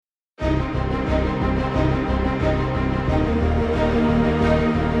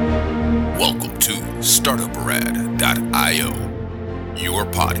startuprad.io, your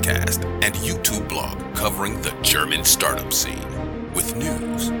podcast and YouTube blog covering the German startup scene with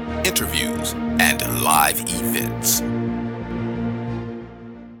news, interviews, and live events.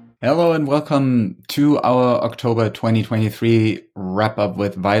 Hello and welcome to our October 2023 wrap-up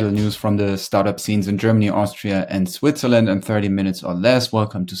with vital news from the startup scenes in Germany, Austria, and Switzerland in 30 minutes or less.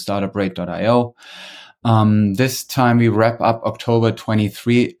 Welcome to startuprad.io. This time we wrap up October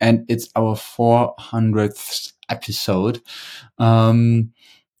 23 and it's our 400th episode. As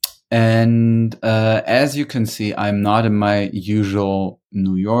you can see, I'm not in my usual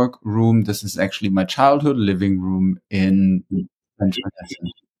New York room. This is actually my childhood living room in Central.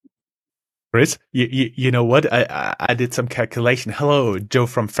 Chris, you know what? I did some calculation. Hello, Joe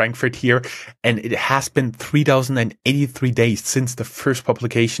from Frankfurt here. And it has been 3,083 days since the first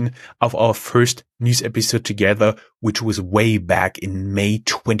publication of our first news episode together, which was way back in May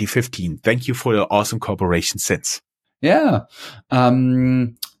 2015. Thank you for the awesome cooperation since. Yeah.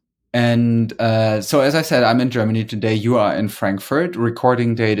 So as I said, I'm in Germany today. You are in Frankfurt.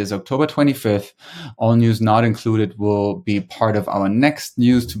 Recording date is October 25th. All news not included will be part of our next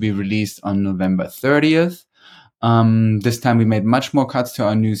news to be released on November 30th. This time we made much more cuts to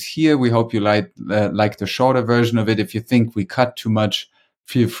our news here. We hope you like the shorter version of it. If you think we cut too much,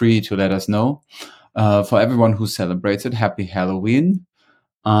 feel free to let us know. For everyone who celebrates it, happy Halloween.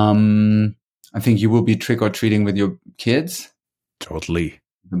 I think you will be trick-or-treating with your kids. Totally.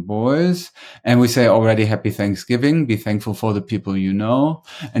 The boys. And we say already happy Thanksgiving. Be thankful for the people you know.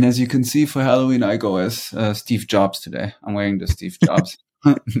 And as you can see, for Halloween, I go as Steve Jobs today. I'm wearing the Steve Jobs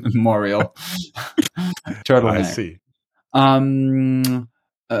memorial turtleneck. I see.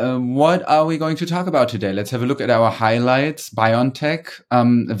 What are we going to talk about today? Let's have a look at our highlights. BioNTech,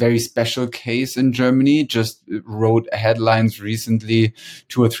 a very special case in Germany, just wrote headlines recently,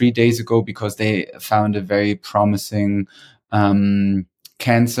 2 or 3 days ago, because they found a very promising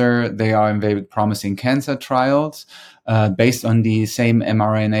cancer. They are in very promising cancer trials based on the same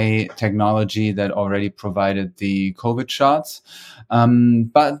mRNA technology that already provided the COVID shots.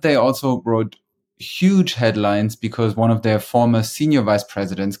 But they also wrote huge headlines because one of their former senior vice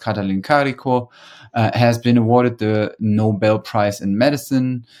presidents, Katalin Karikó, has been awarded the Nobel Prize in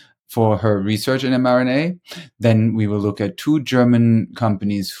Medicine for her research in mRNA. Then we will look at 2 German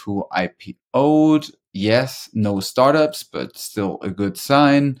companies who IPO'd. Yes, no startups, but still a good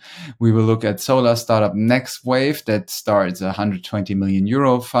sign. We will look at solar startup NextWave that starts 120 million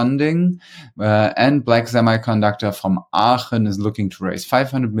euro funding. And Black Semiconductor from Aachen is looking to raise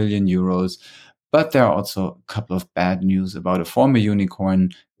 500 million euros. But there are also a couple of bad news about a former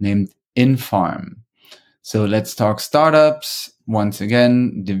unicorn named Infarm. So let's talk startups. Once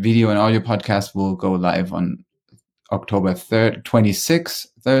again, the video and audio podcast will go live on October 3rd, 26th,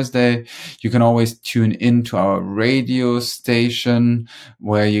 Thursday. You can always tune in to our radio station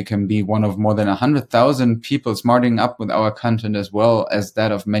where you can be one of more than 100,000 people smarting up with our content, as well as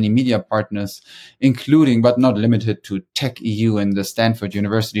that of many media partners, including but not limited to Tech EU and the Stanford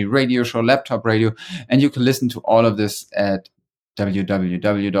University radio show Laptop Radio. And you can listen to all of this at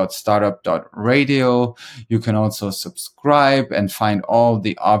www.startup.radio. You can also subscribe and find all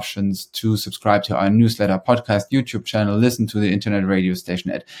the options to subscribe to our newsletter, podcast, YouTube channel, listen to the internet radio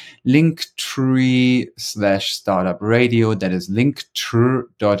station at linktree/startupradio. That is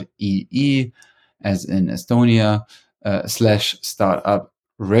linktree.ee as in Estonia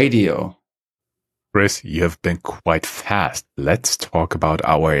 /startupradio. Chris, you have been quite fast. Let's talk about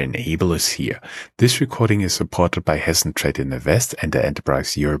our enablers here. This recording is supported by Hessen Trade Invest and the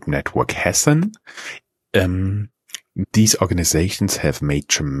Enterprise Europe Network Hessen. These organizations have made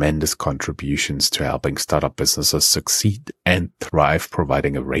tremendous contributions to helping startup businesses succeed and thrive,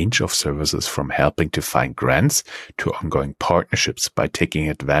 providing a range of services from helping to find grants to ongoing partnerships. By taking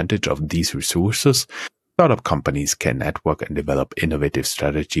advantage of these resources, startup companies can network and develop innovative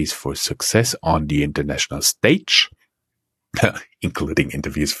strategies for success on the international stage, including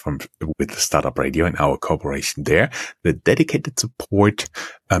interviews with the Startup Radio and our cooperation there. The dedicated support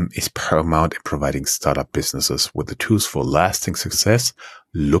is paramount in providing startup businesses with the tools for lasting success.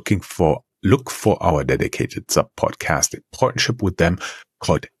 Look for our dedicated sub-podcast in partnership with them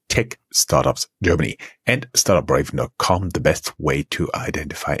called Tech Startups Germany and startupraven.com, the best way to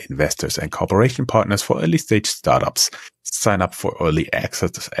identify investors and cooperation partners for early stage startups. Sign up for early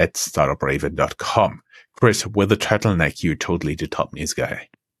access at startupraven.com. Chris, with a turtleneck, you're totally the top news guy.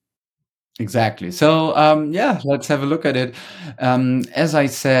 Exactly. So, let's have a look at it. As I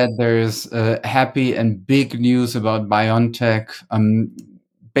said, there's happy and big news about BioNTech.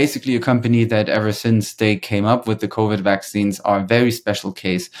 basically a company that ever since they came up with the COVID vaccines are a very special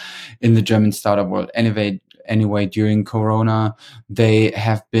case in the German startup world. Anyway, during Corona, they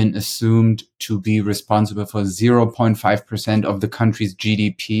have been assumed to be responsible for 0.5% of the country's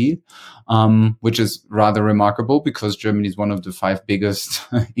GDP, which is rather remarkable because Germany is one of the 5 biggest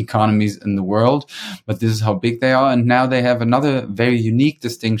economies in the world. But this is how big they are. And now they have another very unique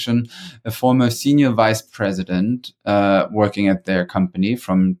distinction. A former senior vice president working at their company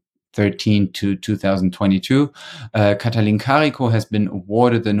from 2013 to 2022, Katalin Kariko has been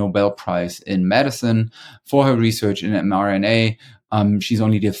awarded the Nobel Prize in Medicine for her research in mRNA. She's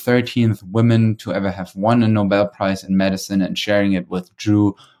only the 13th woman to ever have won a Nobel Prize in Medicine, and sharing it with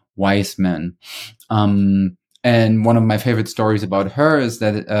Drew Weissman. And one of my favorite stories about her is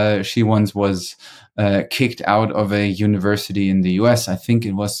that she once was kicked out of a university in the US. I think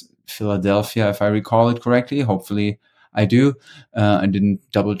it was Philadelphia, if I recall it correctly. Hopefully I do. I didn't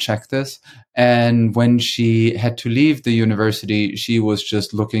double check this. And when she had to leave the university, she was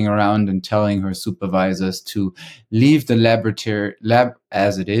just looking around and telling her supervisors to leave the lab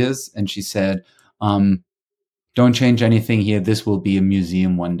as it is. And she said, don't change anything here. This will be a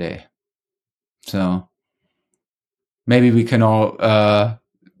museum one day. So maybe we can all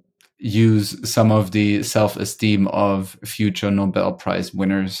use some of the self-esteem of future Nobel Prize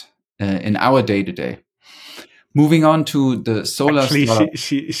winners in our day-to-day. Moving on to the solar. Actually,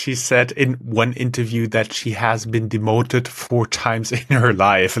 she said in one interview that she has been demoted 4 times in her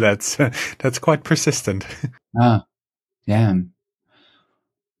life. That's quite persistent. Damn.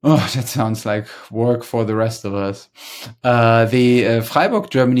 Oh, that sounds like work for the rest of us. The Freiburg,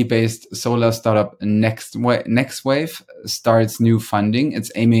 Germany-based solar startup NextWave starts new funding.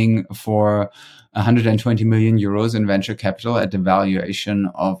 It's aiming for 120 million euros in venture capital at a valuation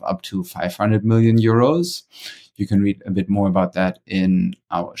of up to 500 million euros. You can read a bit more about that in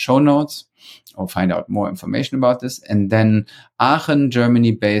our show notes or find out more information about this. And then Aachen,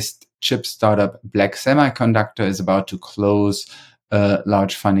 Germany-based chip startup Black Semiconductor is about to close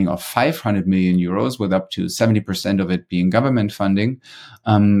large funding of 500 million euros, with up to 70% of it being government funding.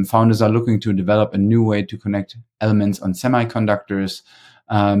 Founders are looking to develop a new way to connect elements on semiconductors,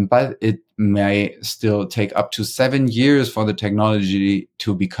 but it may still take up to 7 years for the technology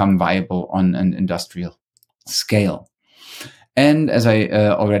to become viable on an industrial scale. And as I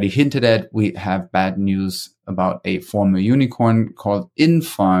already hinted at, we have bad news about a former unicorn called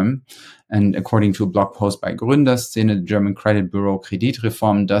Infarm. And according to a blog post by Gründerszene, the German credit bureau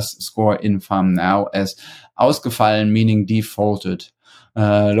Kreditreform does score Infarm now as ausgefallen, meaning defaulted.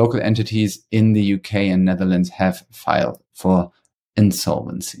 Local entities in the UK and Netherlands have filed for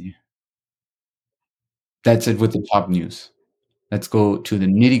insolvency. That's it with the top news. Let's go to the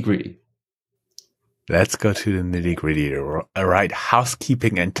nitty-gritty. Let's go to the nitty-gritty. All right,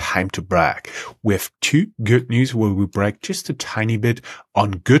 housekeeping and time to brag. We have 2 good news where we brag just a tiny bit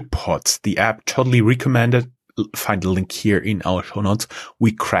on GoodPods, the app, totally recommended. Find the link here in our show notes.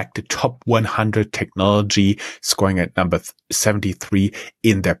 We cracked the top 100 technology, scoring at number 73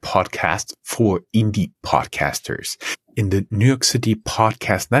 in their podcast for indie podcasters. In the New York City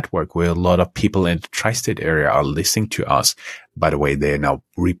podcast network, where a lot of people in the tri-state area are listening to us. By the way, they are now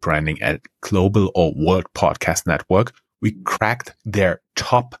rebranding at Global or World Podcast Network. We cracked their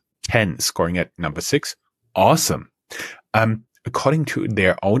top 10, scoring at number 6. Awesome. According to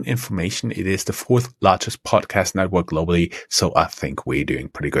their own information, it is the 4th largest podcast network globally. So I think we're doing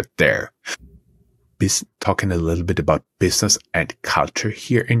pretty good there. Talking a little bit about business and culture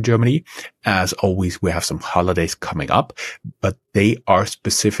here in Germany. As always, we have some holidays coming up, but they are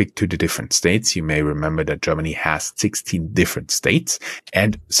specific to the different states. You may remember that Germany has 16 different states,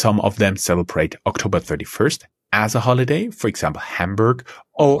 and some of them celebrate October 31st as a holiday. For example, Hamburg,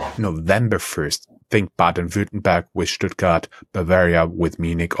 or November 1st. Think Baden-Württemberg with Stuttgart, Bavaria with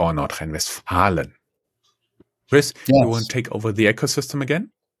Munich, or Nordrhein-Westfalen. Chris, yes. You want to take over the ecosystem again?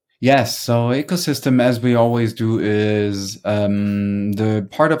 Yes. So ecosystem, as we always do, is the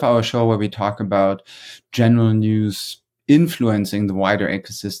part of our show where we talk about general news influencing the wider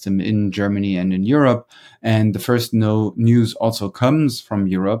ecosystem in Germany and in Europe. And the first news also comes from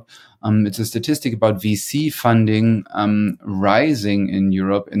Europe. It's a statistic about VC funding rising in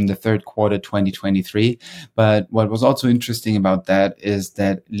Europe in the third quarter 2023. But what was also interesting about that is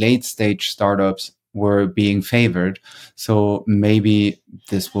that late stage startups were being favored. So maybe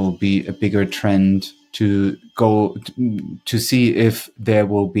this will be a bigger trend to go to see if there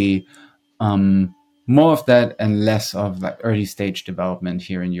will be more of that and less of that early stage development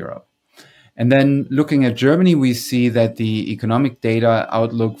here in Europe. And then looking at Germany, we see that the economic data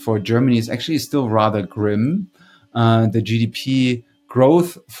outlook for Germany is actually still rather grim. The GDP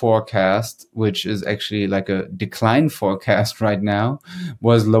growth forecast, which is actually like a decline forecast right now,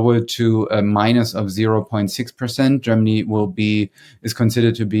 was lowered to a minus of 0.6%. Germany is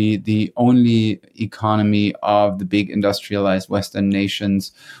considered to be the only economy of the big industrialized Western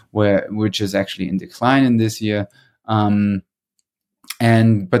nations which is actually in decline in this year. But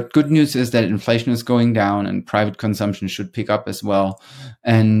good news is that inflation is going down and private consumption should pick up as well.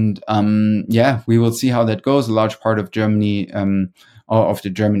 And we will see how that goes. A large part of Germany, or of the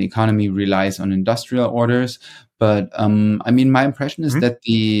German economy, relies on industrial orders. But my impression is that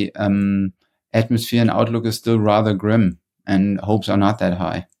the atmosphere and outlook is still rather grim, and hopes are not that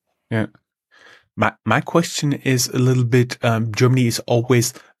high. Yeah. My question is a little bit, Germany is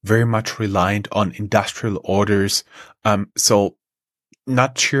always very much reliant on industrial orders. So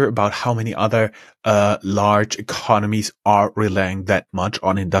not sure about how many other large economies are relying that much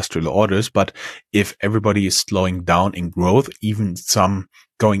on industrial orders, but if everybody is slowing down in growth, even some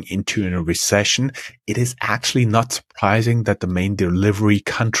going into a recession, it is actually not surprising that the main delivery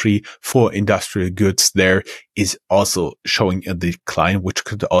country for industrial goods there is also showing a decline, which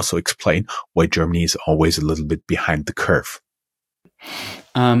could also explain why Germany is always a little bit behind the curve.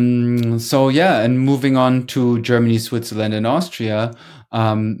 And moving on to Germany, Switzerland, and Austria,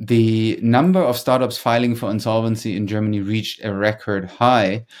 the number of startups filing for insolvency in Germany reached a record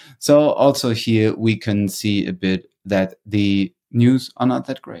high. So also here we can see a bit that the news are not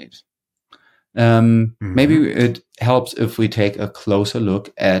that great. Maybe it helps if we take a closer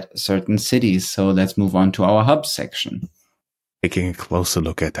look at certain cities. So let's move on to our hubs section. Taking a closer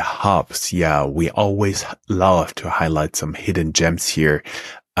look at the hubs, we always love to highlight some hidden gems here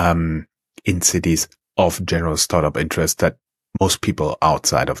in cities of general startup interest that most people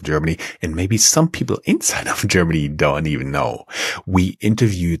outside of Germany and maybe some people inside of Germany don't even know. We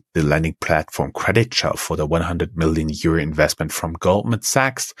interviewed the lending platform Credit Shell for the 100 million euro investment from Goldman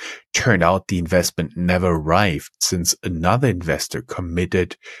Sachs. Turned out the investment never arrived since another investor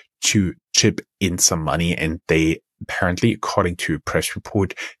committed to chip in some money, and they apparently, according to a press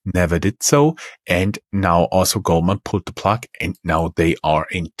report, never did so. And now also Goldman pulled the plug, and now they are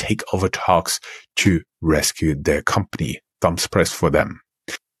in takeover talks to rescue their company. Thumbs pressed for them.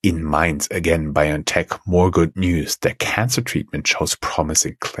 In Mainz, again, BioNTech, more good news. Their cancer treatment shows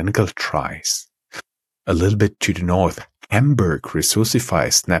promising clinical trials. A little bit to the north, Hamburg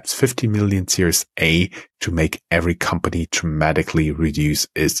Resourcify snaps 50 million Series A to make every company dramatically reduce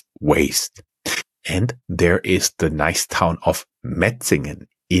its waste. And there is the nice town of Metzingen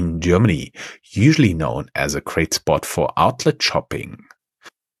in Germany, usually known as a great spot for outlet shopping.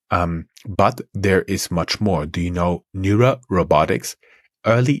 But there is much more. Do you know Neura Robotics?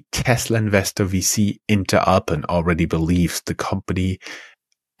 Early Tesla investor VC Interalpen already believes the company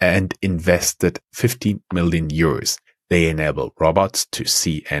and invested 15 million euros. They enable robots to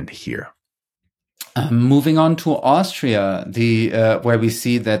see and hear. Moving on to Austria, where we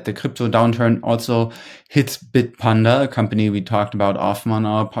see that the crypto downturn also hits Bitpanda, a company we talked about often on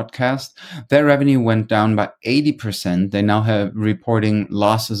our podcast. Their revenue went down by 80%. They now have reporting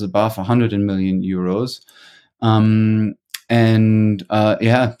losses above 100 million euros. The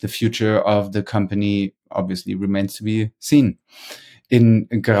future of the company obviously remains to be seen. In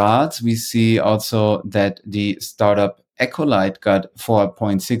Graz, we see also that the startup Ecolite got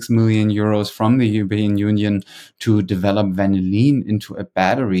 4.6 million euros from the European Union to develop vanillin into a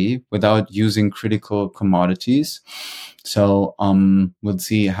battery without using critical commodities. So we'll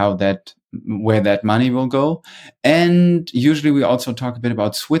see where that money will go. And usually we also talk a bit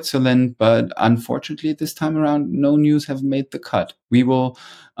about Switzerland, but unfortunately this time around, no news have made the cut. We will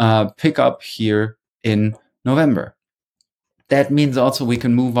pick up here in November. That means also we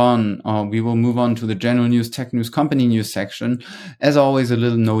can move on. We will move on to the general news, tech news, company news section. As always, a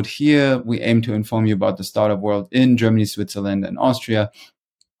little note here. We aim to inform you about the startup world in Germany, Switzerland, and Austria,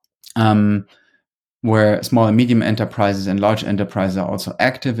 where small and medium enterprises and large enterprises are also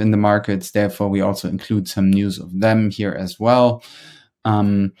active in the markets. Therefore, we also include some news of them here as well.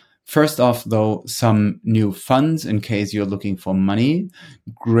 First off, though, some new funds in case you're looking for money.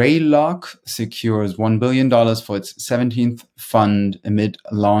 Greylock secures $1 billion for its 17th fund amid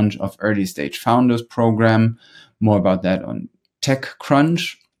launch of early stage founders program. More about that on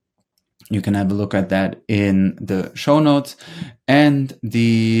TechCrunch. You can have a look at that in the show notes. And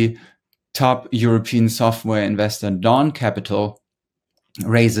the top European software investor, Dawn Capital,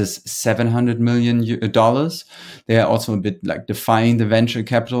 raises $700 million. They are also a bit like defying the venture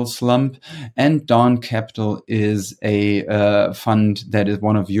capital slump. And Dawn Capital is a fund that is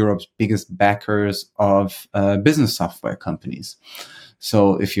one of Europe's biggest backers of business software companies.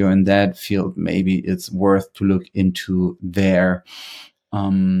 So if you're in that field, maybe it's worth to look into their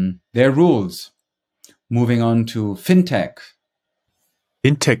rules. Moving on to fintech.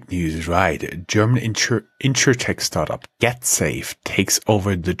 Fintech news, right. German insurtech startup GetSafe takes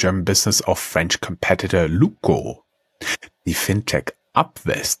over the German business of French competitor Luco. The fintech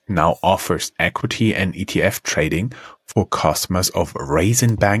Upvest now offers equity and ETF trading for customers of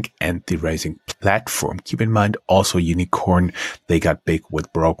Raisin Bank and the Raisin platform. Keep in mind, also Unicorn, they got big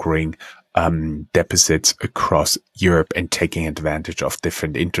with brokering deposits across Europe and taking advantage of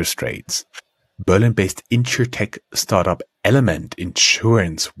different interest rates. Berlin-based insurtech startup Element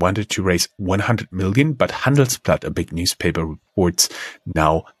Insurance wanted to raise 100 million, but Handelsblatt, a big newspaper, reports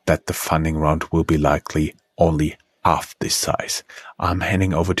now that the funding round will be likely only half this size. I'm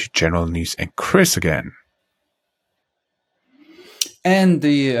handing over to general news and Chris again. And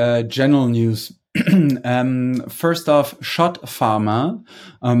the general news. First off, Schott Pharma.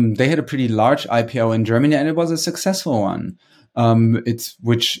 They had a pretty large IPO in Germany, and it was a successful one.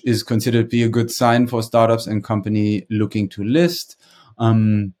 Which is considered to be a good sign for startups and company looking to list.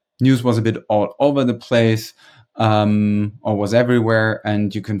 News was a bit all over the place, or was everywhere,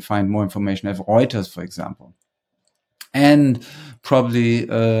 and you can find more information at Reuters, for example. And probably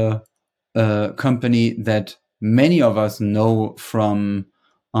a company that many of us know from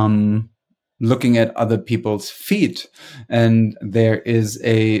looking at other people's feet. And there has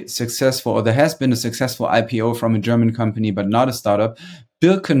been a successful IPO from a German company, but not a startup,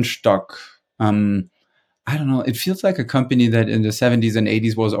 Birkenstock. I don't know. It feels like a company that in the 70s and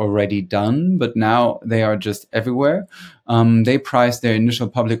 80s was already done, but now they are just everywhere. They priced their initial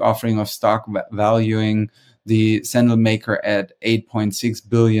public offering of stock valuing the sandal maker at $8.6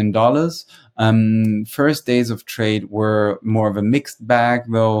 billion. First days of trade were more of a mixed bag,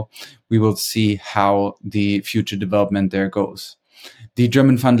 though. We will see how the future development there goes. The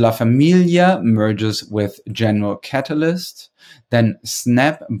German fund La Familia merges with General Catalyst. Then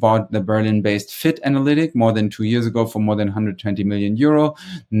Snap bought the Berlin-based Fit Analytic more than 2 years ago for more than 120 million euro.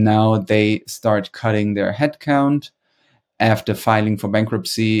 Now they start cutting their headcount. After filing for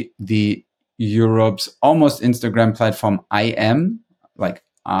bankruptcy, the Europe's almost Instagram platform IM, like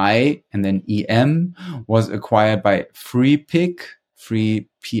I and then EM, was acquired by Free-Pik,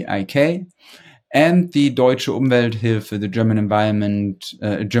 and the Deutsche Umwelthilfe, the German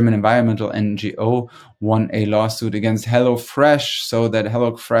environmental NGO, won a lawsuit against HelloFresh so that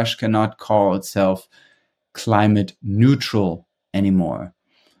HelloFresh cannot call itself climate neutral anymore,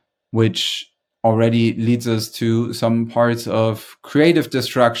 which already leads us to some parts of creative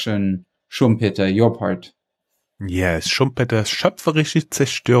destruction. Schumpeter, your part. Yes, Schumpeter's schöpferische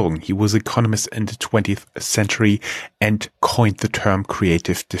Zerstörung. He was an economist in the 20th century and coined the term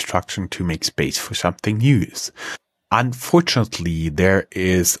creative destruction to make space for something new. Unfortunately, there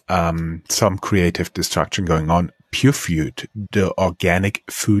is some creative destruction going on. Pure Food, the organic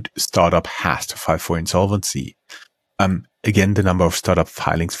food startup, has to file for insolvency. Again, the number of startup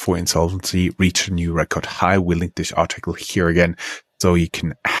filings for insolvency reached a new record high. We'll link this article here again, so you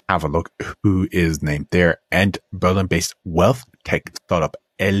can have a look who is named there. And Berlin-based wealth tech startup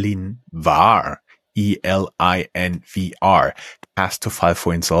Elinvar, ELINVR, has to file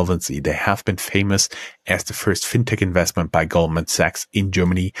for insolvency. They have been famous as the first fintech investment by Goldman Sachs in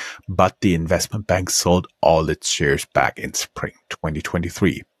Germany, but the investment bank sold all its shares back in spring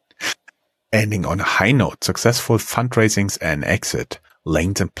 2023. Ending on a high note, successful fundraisings and exit.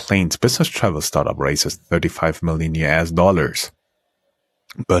 Lanes and Planes business travel startup raises $35 million.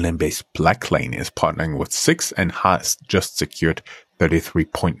 Berlin-based Blacklane is partnering with Six and has just secured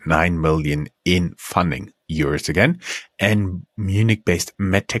 33.9 million in funding, euros again. And Munich-based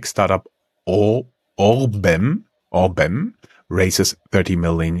medtech startup Orbem raises 30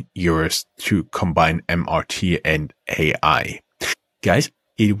 million euros to combine MRT and AI. Guys,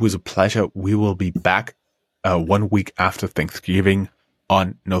 it was a pleasure. We will be back 1 week after Thanksgiving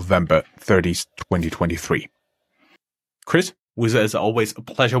on November 30th, 2023. Chris, it was as always a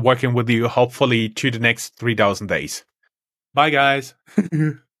pleasure working with you, hopefully to the next 3,000 days. Bye, guys.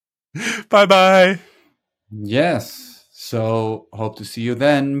 Bye-bye. Yes. So hope to see you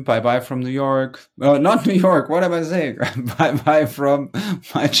then. Bye-bye from New York. Not New York. What am I saying? Bye-bye from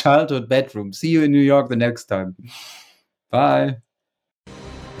my childhood bedroom. See you in New York the next time. Bye.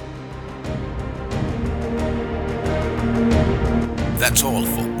 That's all,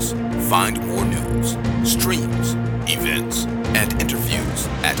 folks. Find more news, streams, events, and interviews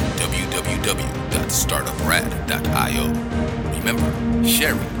at www.startuprad.io. Remember,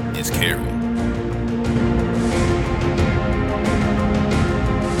 sharing is caring.